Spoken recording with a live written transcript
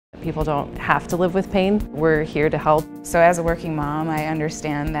People don't have to live with pain. We're here to help. So as a working mom, I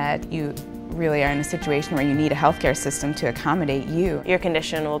understand that you really are in a situation where you need a healthcare system to accommodate you. Your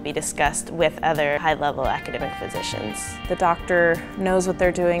condition will be discussed with other high-level academic physicians. The doctor knows what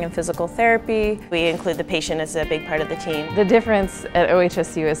they're doing in physical therapy. We include the patient as a big part of the team. The difference at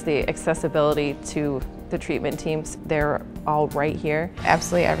OHSU is the accessibility to the treatment teams. They're all right here.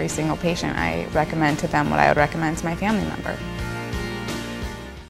 Absolutely every single patient, I recommend to them what I would recommend to my family member.